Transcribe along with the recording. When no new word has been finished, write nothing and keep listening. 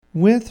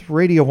With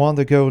Radio On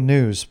the Go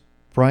News,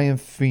 Brian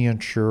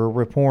Fiencher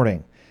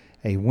reporting.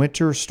 A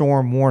winter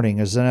storm warning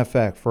is in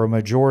effect for a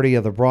majority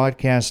of the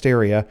broadcast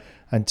area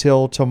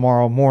until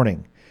tomorrow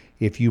morning.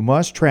 If you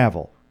must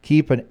travel,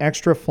 keep an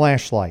extra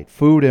flashlight,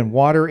 food, and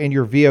water in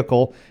your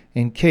vehicle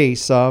in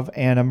case of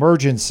an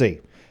emergency.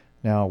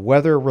 Now,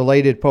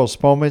 weather-related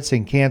postponements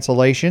and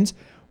cancellations,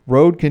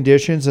 road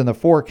conditions, and the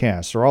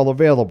forecast are all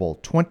available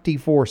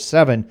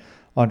 24/7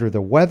 under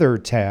the Weather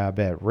tab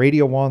at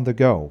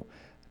radioonthego.com.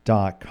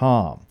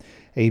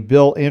 A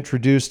bill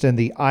introduced in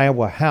the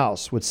Iowa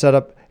House would set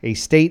up a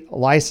state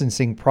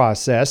licensing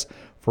process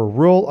for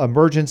rural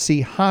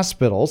emergency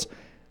hospitals.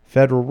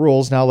 Federal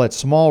rules now let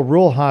small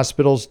rural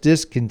hospitals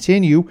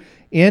discontinue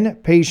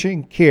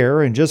inpatient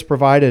care and just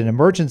provide an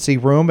emergency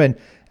room and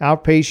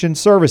outpatient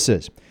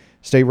services.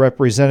 State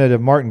Representative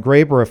Martin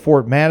Graber of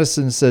Fort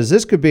Madison says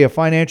this could be a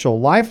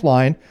financial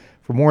lifeline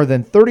for more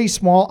than 30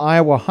 small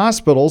Iowa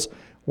hospitals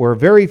where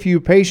very few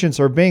patients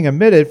are being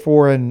admitted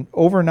for an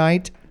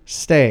overnight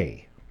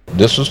stay.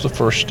 This is the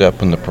first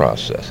step in the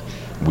process.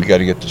 We got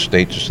to get the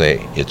state to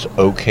say it's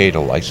okay to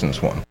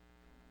license one.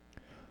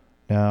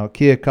 Now,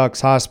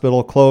 Keokuk's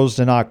hospital closed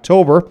in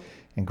October,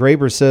 and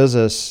Graber says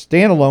a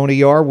standalone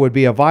ER would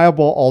be a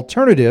viable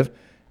alternative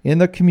in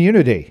the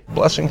community.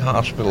 Blessing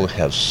Hospital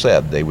has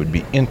said they would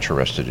be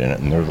interested in it,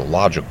 and they're the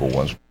logical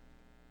ones.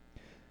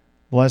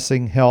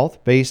 Blessing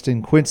Health, based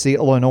in Quincy,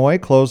 Illinois,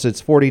 closed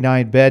its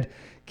 49-bed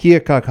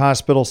Keokuk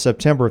Hospital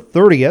September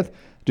 30th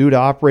due to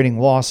operating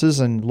losses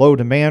and low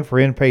demand for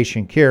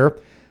inpatient care.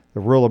 The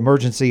rural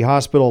emergency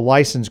hospital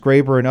license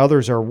Graber and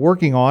others are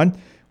working on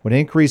would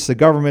increase the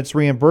government's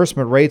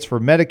reimbursement rates for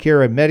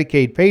Medicare and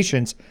Medicaid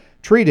patients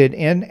treated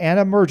in an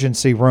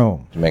emergency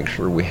room. To make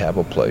sure we have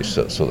a place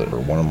so that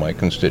one of my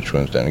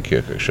constituents down in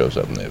Keokuk shows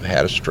up and they've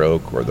had a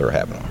stroke or they're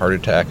having a heart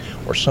attack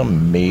or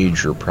some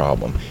major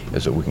problem,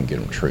 is that we can get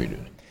them treated.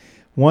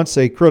 Once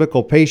a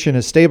critical patient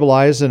is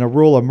stabilized in a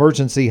rural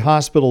emergency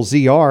hospital's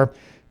ER,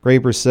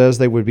 Graber says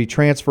they would be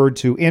transferred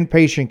to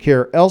inpatient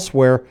care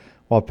elsewhere,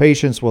 while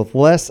patients with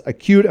less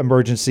acute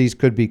emergencies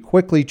could be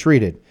quickly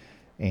treated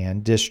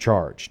and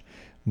discharged.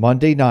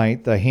 Monday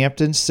night, the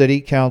Hampton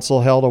City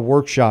Council held a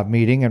workshop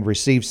meeting and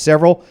received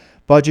several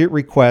budget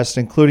requests,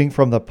 including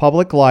from the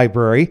Public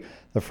Library,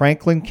 the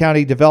Franklin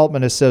County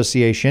Development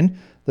Association,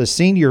 the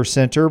Senior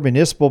Center,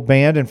 Municipal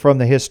Band, and from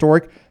the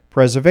Historic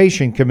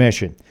Preservation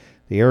Commission.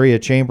 The Area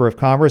Chamber of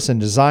Commerce and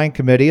Design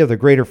Committee of the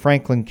Greater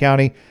Franklin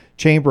County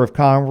Chamber of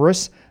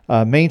Commerce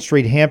Main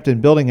Street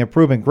Hampton Building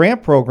Improvement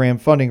Grant Program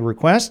funding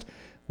request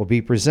will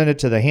be presented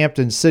to the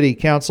Hampton City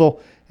Council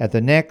at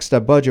the next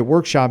budget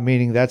workshop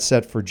meeting that's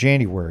set for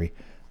January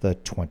the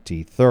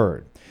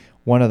 23rd.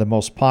 One of the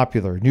most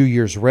popular New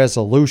Year's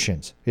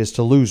resolutions is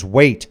to lose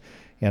weight,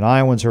 and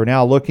Iowans are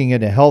now looking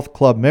into health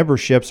club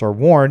memberships are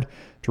warned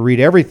to read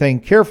everything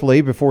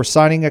carefully before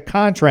signing a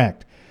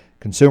contract.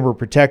 Consumer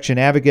protection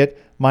advocate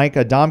Mike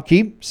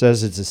Adamke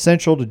says it's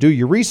essential to do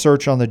your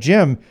research on the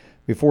gym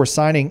before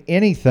signing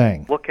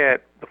anything. Look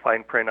at the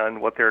fine print on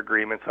what their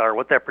agreements are,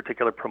 what that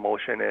particular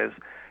promotion is.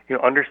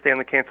 Understand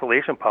the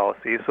cancellation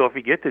policy. So if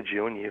you get to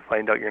June, you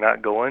find out you're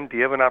not going, do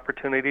you have an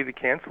opportunity to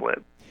cancel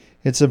it?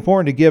 It's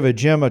important to give a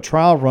gym a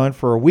trial run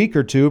for a week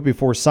or two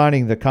before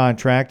signing the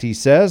contract, he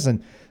says,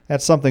 and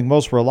that's something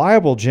most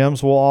reliable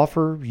gyms will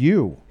offer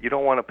you. You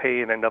don't want to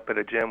pay and end up at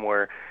a gym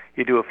where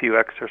you do a few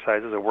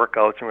exercises or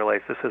workouts and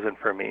realize this isn't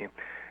for me.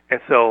 And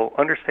so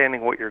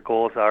understanding what your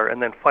goals are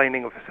and then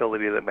finding a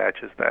facility that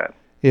matches that.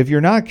 If you're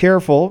not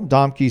careful,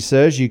 Domke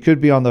says, you could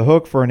be on the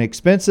hook for an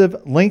expensive,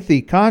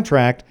 lengthy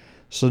contract,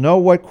 so know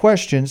what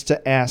questions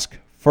to ask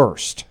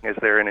first. Is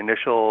there an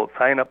initial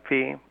sign-up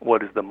fee?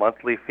 What is the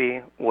monthly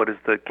fee? What is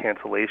the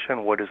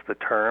cancellation? What is the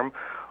term?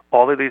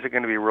 All of these are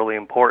going to be really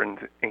important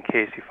in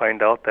case you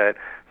find out that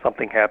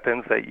something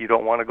happens that you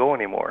don't want to go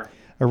anymore.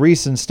 A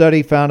recent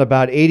study found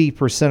about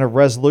 80% of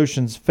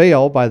resolutions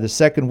fail by the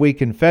second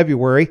week in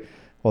February,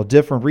 while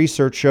different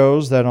research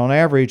shows that on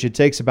average it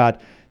takes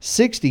about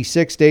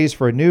 66 days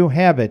for a new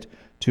habit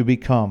to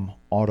become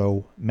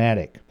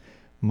automatic.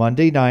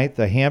 Monday night,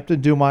 the Hampton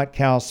Dumont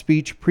Cal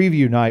Speech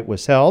Preview Night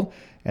was held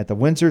at the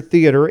Windsor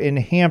Theater in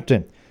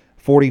Hampton.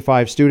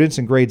 45 students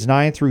in grades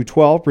 9 through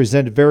 12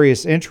 presented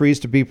various entries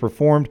to be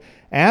performed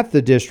at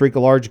the district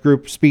large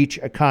group speech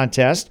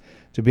contest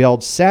to be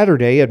held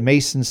Saturday at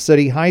Mason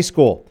City High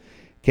School.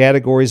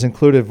 Categories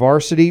included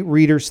varsity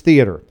readers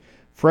theater,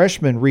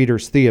 freshman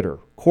readers theater,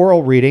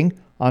 choral reading,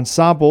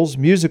 ensembles,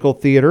 musical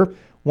theater,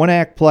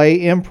 one-act play,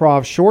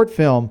 improv, short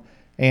film,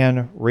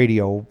 and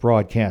radio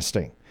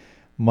broadcasting.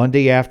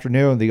 Monday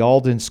afternoon, the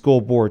Alden School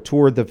Board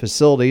toured the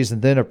facilities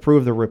and then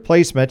approved the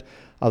replacement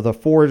of the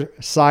 4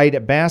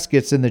 side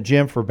baskets in the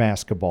gym for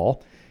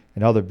basketball.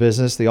 In other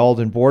business, the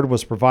Alden Board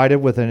was provided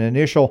with an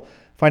initial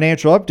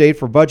financial update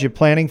for budget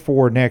planning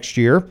for next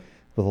year.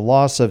 With a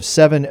loss of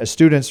 7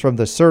 students from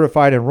the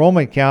certified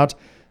enrollment count,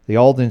 the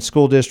Alden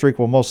School District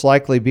will most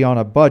likely be on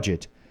a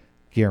budget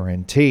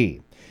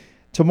guarantee.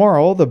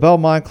 Tomorrow, the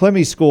Belmont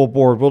Clemmy School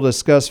Board will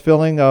discuss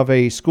filling of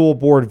a school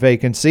board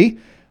vacancy.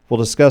 will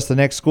discuss the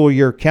next school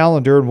year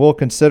calendar and will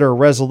consider a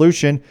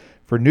resolution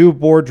for new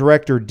board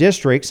director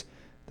districts.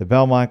 The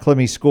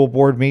Belmont-Klemme School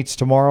Board meets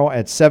tomorrow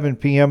at 7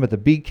 p.m. at the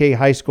BK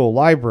High School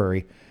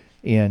Library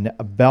in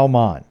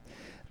Belmont.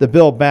 The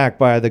bill backed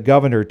by the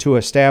governor to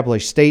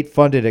establish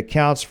state-funded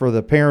accounts for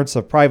the parents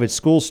of private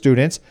school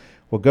students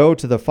will go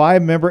to the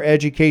 5-member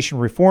Education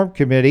Reform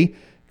Committee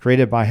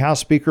created by House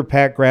Speaker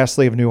Pat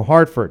Grassley of New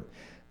Hartford.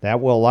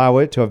 That will allow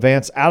it to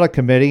advance out of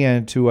committee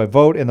and to a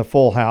vote in the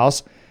full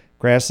House.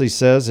 Grassley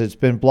says it's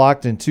been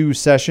blocked in 2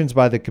 sessions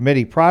by the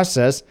committee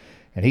process,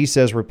 and he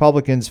says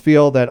Republicans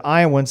feel that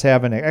Iowans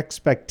have an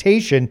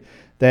expectation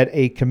that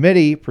a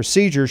committee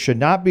procedure should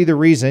not be the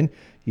reason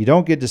you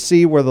don't get to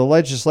see where the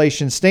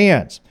legislation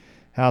stands.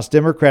 House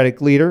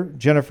Democratic leader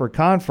Jennifer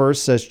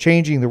Converse says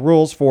changing the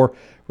rules for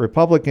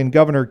Republican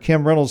Governor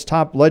Kim Reynolds'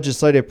 top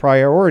legislative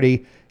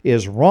priority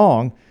is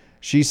wrong.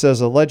 She says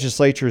the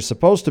legislature is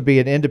supposed to be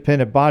an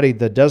independent body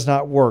that does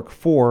not work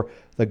for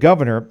the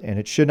governor, and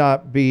it should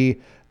not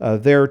be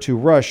there to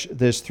rush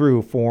this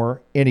through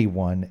for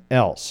anyone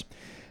else.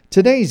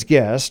 Today's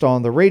guest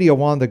on the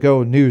Radio on the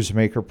Go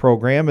Newsmaker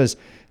program is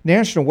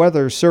National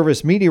Weather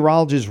Service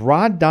meteorologist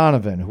Rod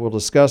Donovan, who will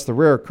discuss the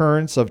rare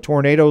occurrence of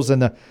tornadoes in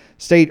the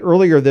state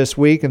earlier this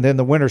week and then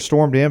the winter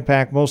storm to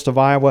impact most of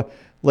Iowa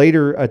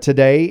later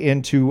today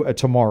into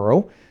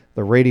tomorrow.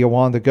 The Radio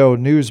on the Go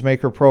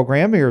Newsmaker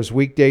program airs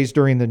weekdays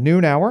during the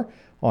noon hour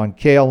on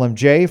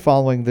KLMJ,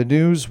 following the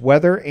news,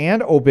 weather,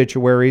 and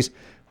obituaries,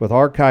 with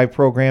archive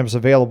programs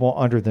available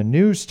under the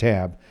News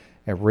tab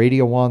at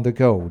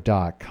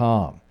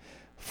radioonthego.com.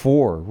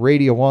 For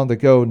Radio on the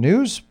Go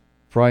News,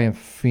 Brian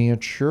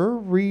Fincher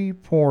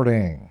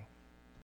reporting.